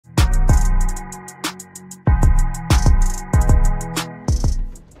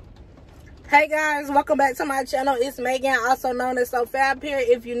Hey guys, welcome back to my channel. It's Megan, also known as SoFab here.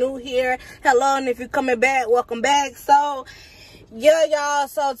 If you're new here, hello, and if you're coming back, welcome back. So yeah, y'all,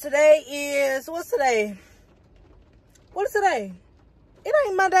 so today is, what's today? What is today? It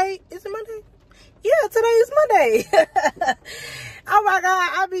ain't Monday. Is it Monday? Yeah, today is Monday. Oh my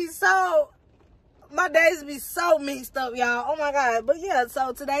God, my days be so mixed up, y'all. Oh my God. But yeah,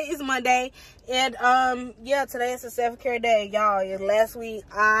 so today is Monday, and yeah, today is a self-care day, y'all. Last week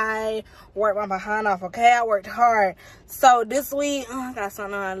I worked my behind off, okay? I worked hard. So this week, oh, I got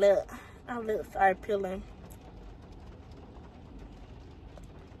something on my lip. My lips are peeling.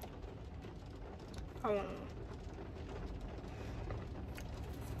 Hold on.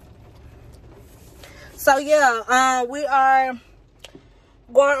 So yeah, we are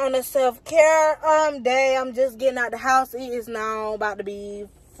going on a self-care day. I'm just getting out the house. It is now about to be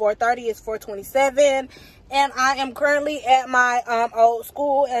 4:30. It's 4:27, and I am currently at my old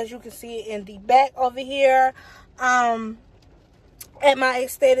school, as you can see in the back over here, at my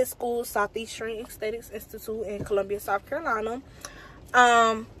aesthetic school, Southeastern Aesthetics Institute in Columbia, South Carolina.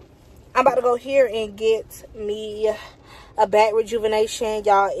 I'm about to go here and get me a back rejuvenation,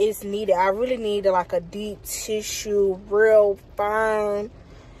 y'all. It's needed. I really need like a deep tissue, real firm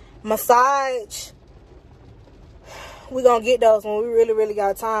massage. We're gonna get those when we really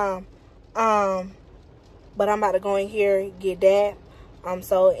got time. But I'm about to go in here and get that.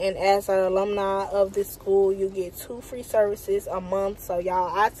 So, and as an alumni of this school, you get 2 free services a month. So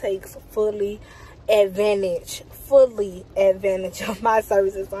y'all, I take fully advantage of my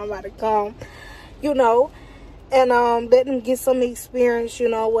services. So I'm about to come, you know, and let them get some experience, you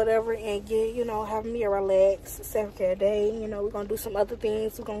know, whatever, and get, you know, have me a relaxed self-care day. You know, we're gonna do some other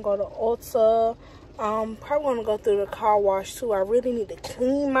things. We're gonna go to Ulta. Probably gonna go through the car wash too. I really need to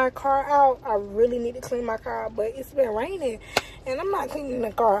clean my car out. But it's been raining, and I'm not cleaning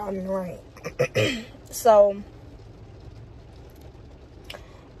the car out in the rain. So,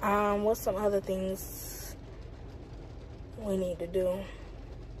 what's some other things we need to do?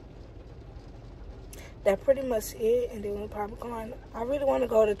 That's pretty much it. And then we're probably going, I really want to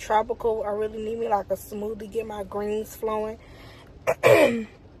go to tropical. I really need me like a smoothie, get my greens flowing.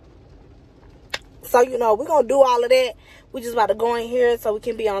 So, you know, we're going to do all of that. We just about to go in here so we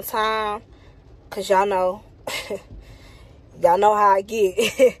can be on time. Because y'all know, y'all know how I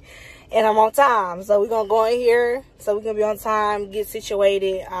get. And I'm on time. So we're going to go in here so we can be on time, get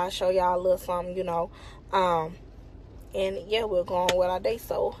situated. I'll show y'all a little something, you know. And yeah, we're going with our day.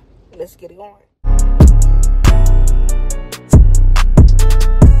 So let's get it going.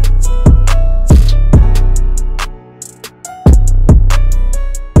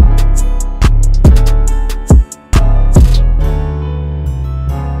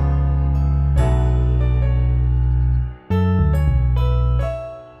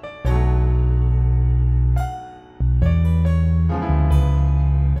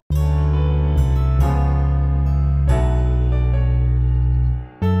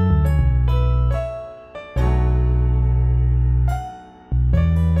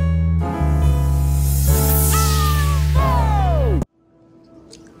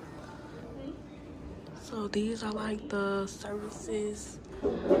 So these are like the services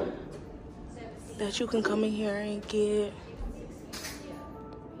that you can come in here and get.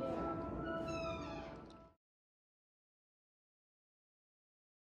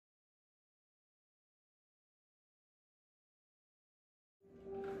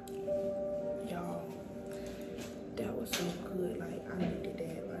 Y'all, that was so good. Like, I needed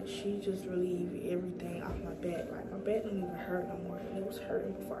that. Like, she just relieved everything off my back. Like, my back don't even hurt no more. It was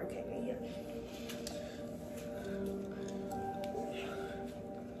hurting before I came in here.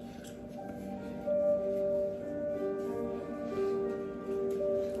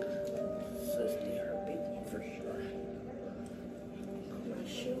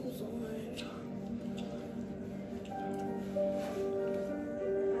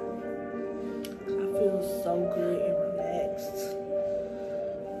 So good and relaxed.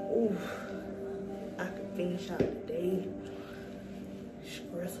 Ooh, I could finish out the day.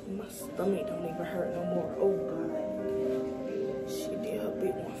 Stress, my stomach don't even hurt no more. Oh God, she did her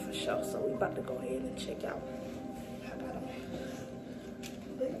big one for sure. So we about to go ahead and check out. I got them.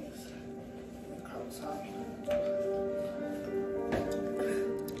 Legs.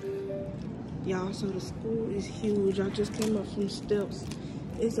 Y'all, so the school is huge. I just came up some steps.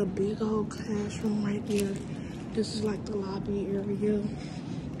 It's a big old classroom right there. This is like the lobby area.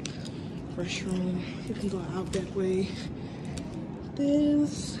 Restroom. You can go out that way.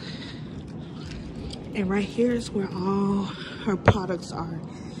 This. And right here is where all her products are.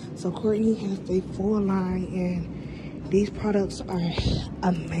 So Courtney has a full line, and these products are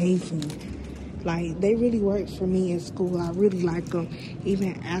amazing. Like, they really work for me in school. I really like them,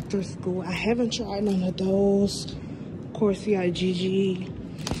 even after school. I haven't tried none of those. Of course, we got Gigi,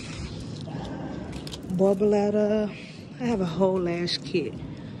 Barbaretta. I have a whole lash kit.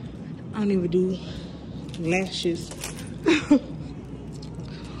 I don't even do lashes.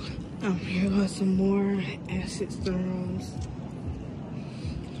 Here goes some more acid serums.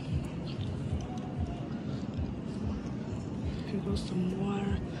 Here goes some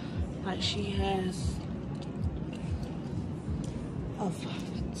more. Like, she has a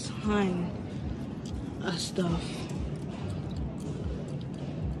ton of stuff.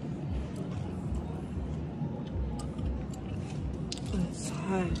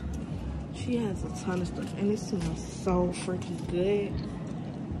 She has a ton of stuff, and it smells so freaking good.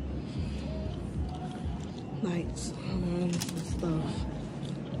 Like, tons of stuff.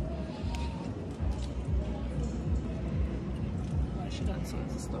 She got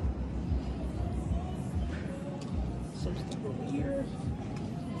tons of stuff. Some stuff over here.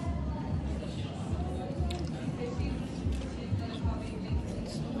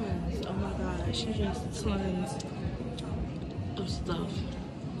 Tons. Oh my god, she has tons of stuff.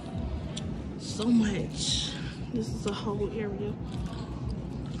 So much. This is a whole area.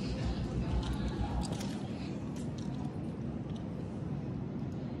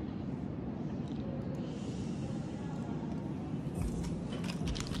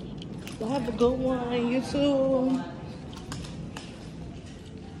 Well, have a good one, you too.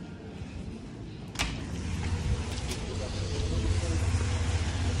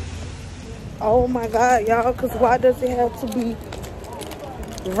 Oh my god, y'all, because why does it have to be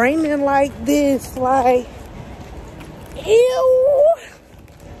raining like this? Like, ew.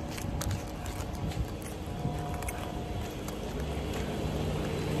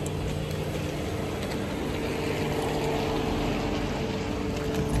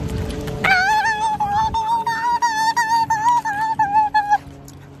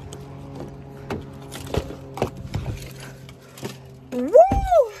 Woo!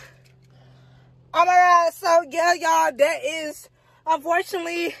 Oh my god, so yeah, y'all, that is,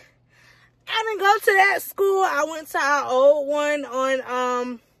 unfortunately, I didn't go to that school. I went to our old one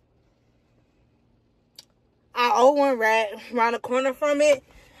on our old one right around the corner from it.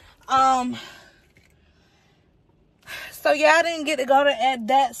 So yeah, I didn't get to go to at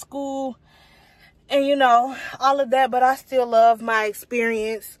that school and you know all of that, but I still love my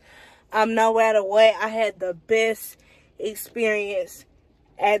experience. No matter what, I had the best experience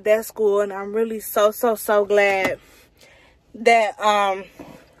at that school, and I'm really so glad that I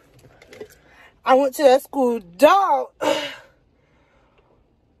went to that school. Dog,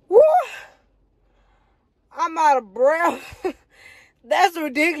 woo, I'm out of breath. That's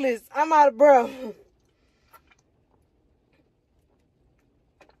ridiculous. I'm out of breath.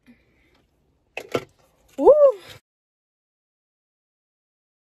 Woo.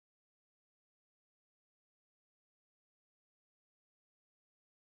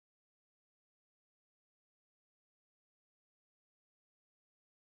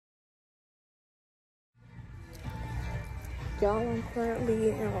 Y'all, I'm currently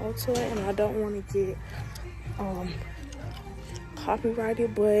in Ulta and I don't want to get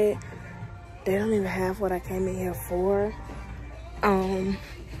copyrighted, but they don't even have what I came in here for.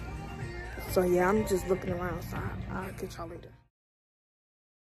 So yeah, I'm just looking around, so I'll get y'all later.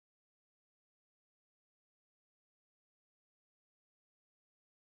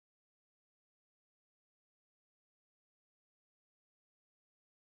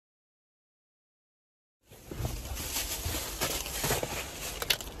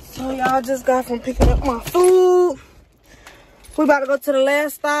 So y'all, just got from picking up my food. We're about to go to the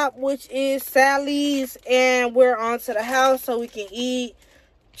last stop, which is Sally's, and we're on to the house so we can eat,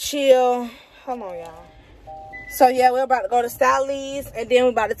 chill. Hold on, y'all. So yeah, we're about to go to Sally's, and then we're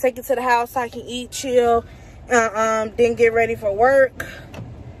about to take it to the house so I can eat, chill, then get ready for work.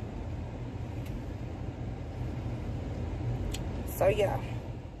 So yeah.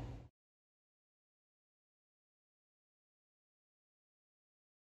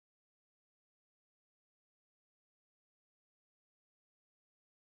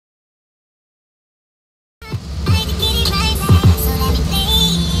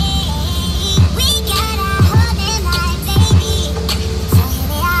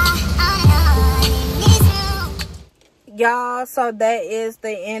 Y'all, so that is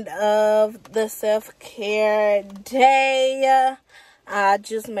the end of the self-care day. I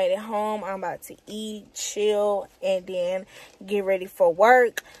just made it home. I'm about to eat, chill, and then get ready for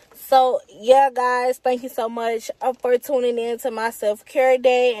work. So yeah, guys, thank you so much for tuning in to my self-care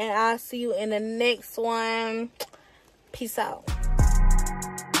day, and I'll see you in the next one. Peace out.